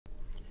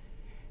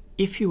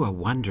If you are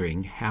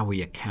wondering how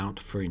we account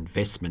for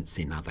investments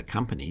in other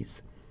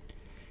companies,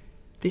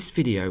 this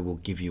video will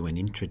give you an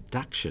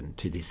introduction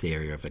to this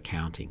area of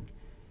accounting,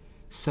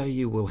 so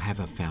you will have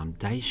a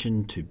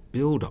foundation to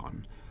build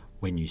on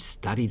when you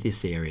study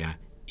this area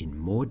in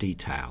more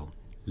detail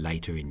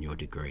later in your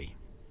degree.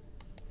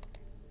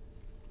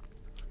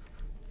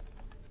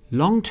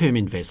 Long-term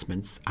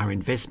investments are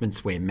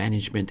investments where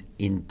management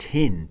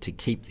intend to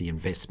keep the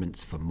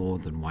investments for more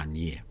than 1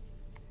 year.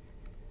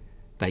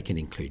 They can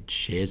include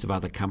shares of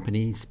other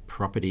companies,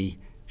 property,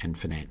 and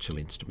financial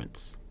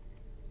instruments.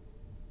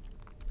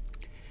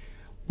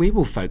 We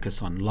will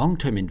focus on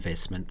long-term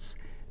investments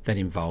that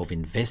involve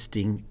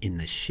investing in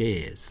the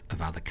shares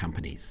of other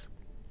companies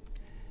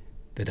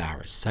that are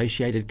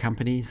associated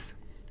companies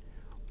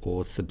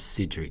or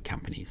subsidiary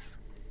companies.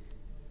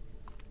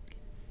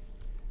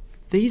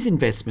 These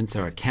investments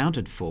are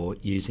accounted for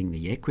using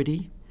the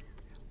equity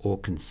or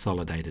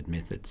consolidated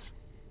methods.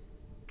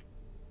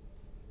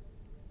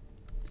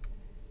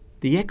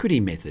 The equity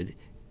method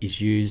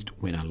is used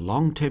when a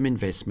long-term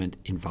investment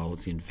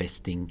involves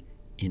investing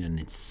in an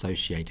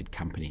associated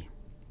company.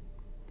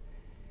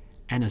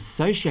 An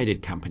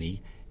associated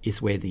company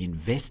is where the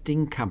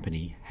investing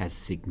company has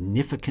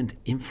significant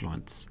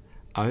influence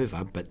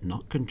over, but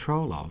not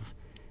control of,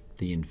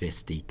 the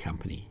investee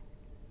company.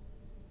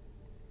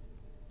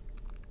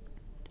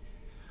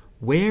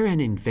 Where an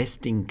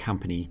investing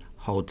company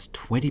holds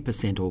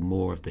 20% or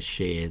more of the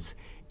shares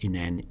in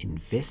an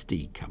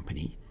investee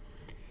company,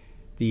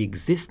 the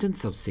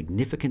existence of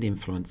significant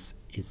influence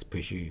is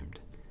presumed,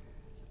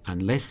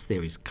 unless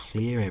there is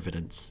clear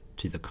evidence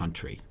to the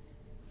contrary.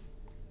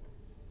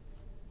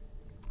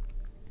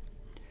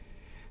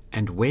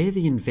 And where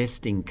the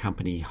investing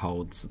company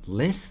holds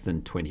less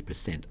than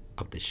 20%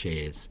 of the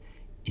shares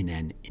in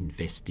an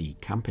investee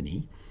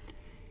company,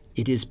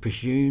 it is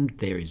presumed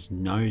there is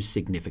no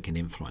significant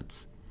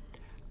influence,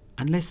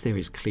 unless there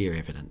is clear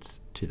evidence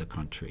to the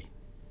contrary.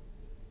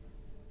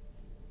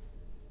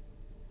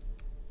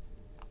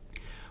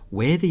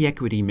 Where the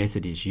equity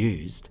method is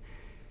used,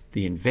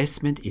 the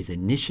investment is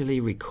initially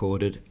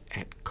recorded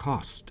at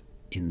cost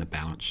in the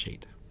balance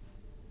sheet.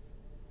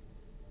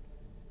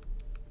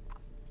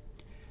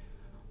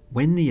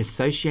 When the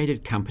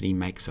associated company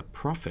makes a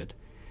profit,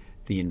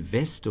 the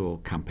investor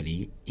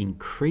company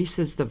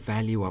increases the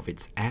value of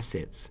its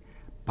assets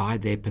by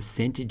their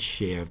percentage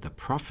share of the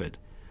profit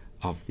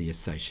of the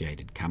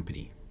associated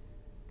company.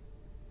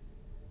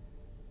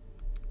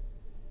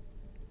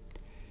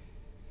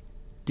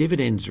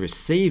 Dividends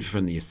received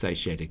from the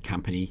associated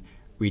company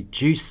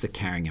reduce the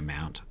carrying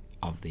amount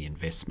of the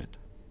investment.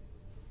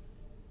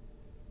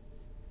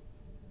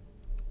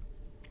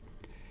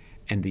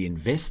 And the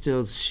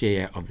investor's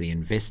share of the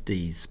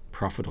investee's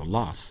profit or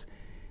loss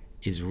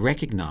is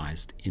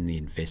recognised in the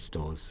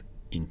investor's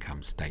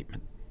income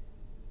statement.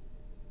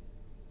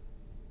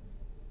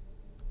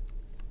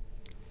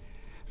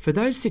 For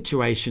those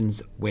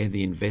situations where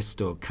the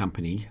investor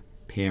company,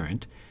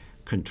 parent,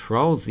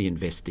 controls the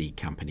investee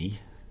company,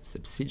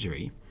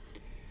 subsidiary,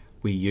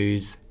 we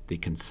use the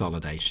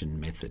consolidation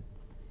method.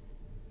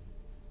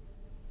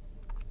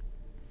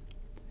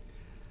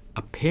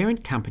 A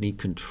parent company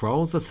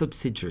controls a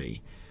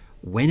subsidiary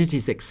when it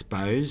is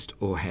exposed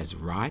or has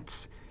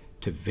rights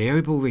to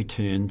variable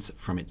returns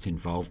from its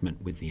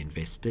involvement with the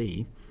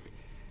investee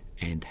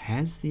and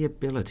has the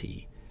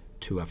ability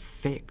to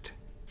affect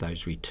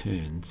those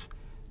returns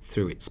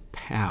through its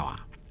power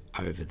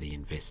over the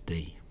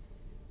investee.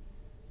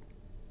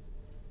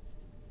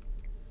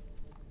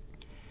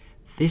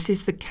 This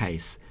is the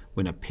case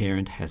when a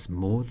parent has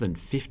more than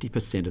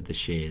 50% of the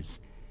shares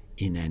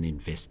in an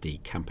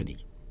investee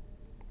company.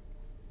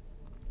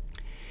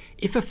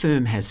 If a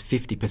firm has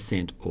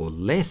 50% or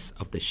less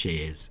of the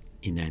shares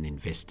in an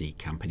investee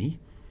company,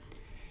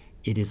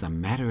 it is a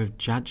matter of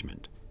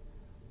judgment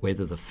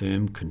whether the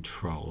firm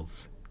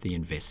controls the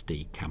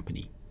investee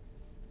company.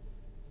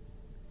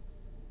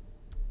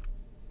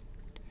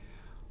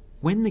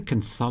 When the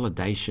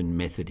consolidation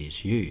method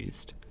is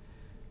used,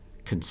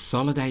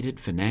 consolidated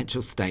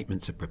financial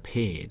statements are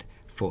prepared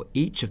for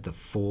each of the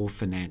 4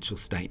 financial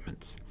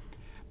statements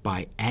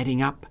by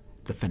adding up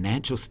the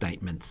financial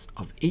statements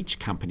of each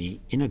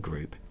company in a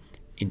group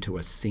into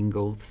a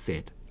single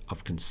set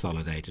of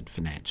consolidated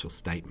financial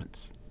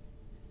statements.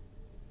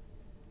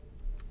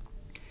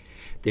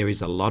 There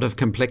is a lot of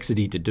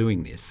complexity to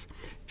doing this,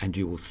 and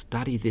you will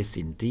study this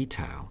in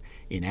detail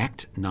in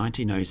Act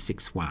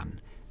 19061,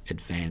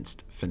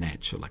 Advanced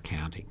Financial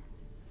Accounting.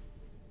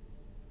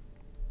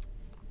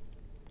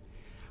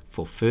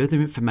 For further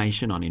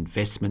information on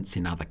investments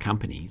in other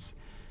companies,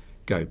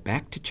 go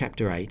back to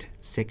Chapter 8,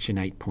 Section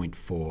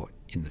 8.4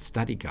 in the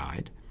study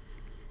guide,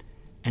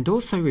 and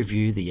also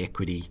review the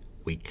equity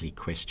weekly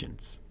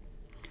questions.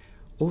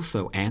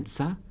 Also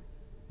answer,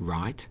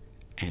 write,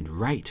 and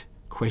rate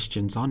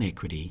questions on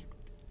equity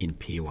in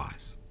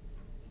Peerwise.